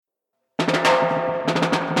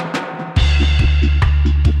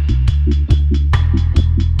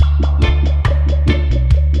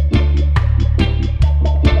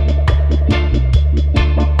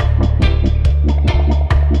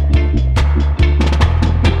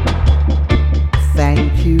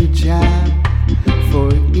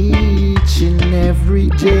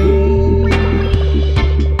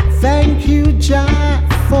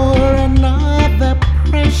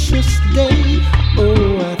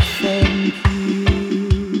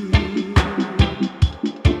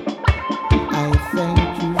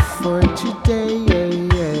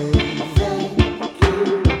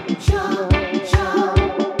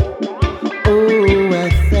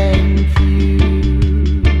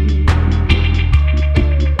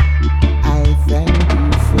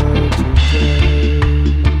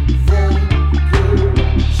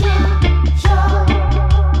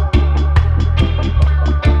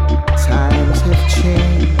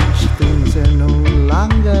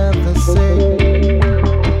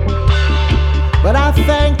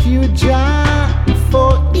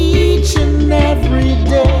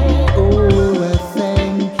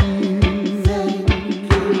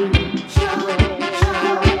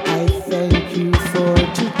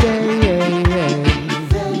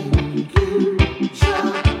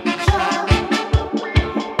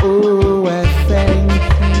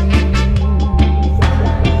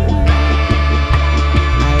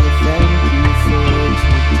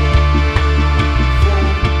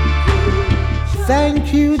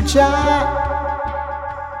Thank you, Jah.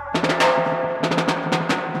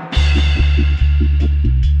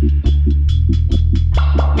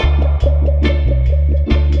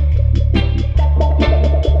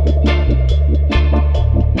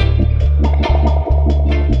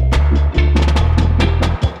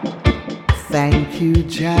 Thank you,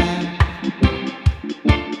 Jah.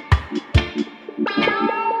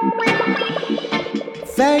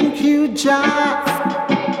 Thank you, Jah.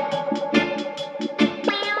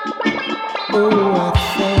 Oh, I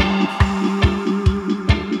thank you.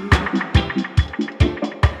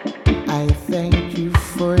 I thank you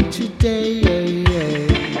for today.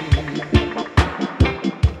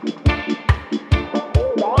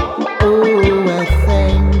 Oh, I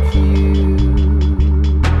thank you.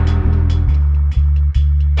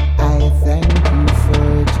 I thank you for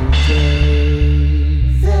today.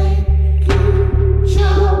 Thank you,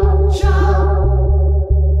 Jah.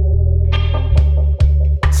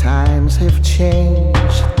 Times have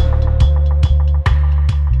changed,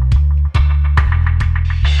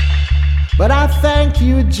 but I thank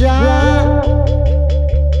you, Jah.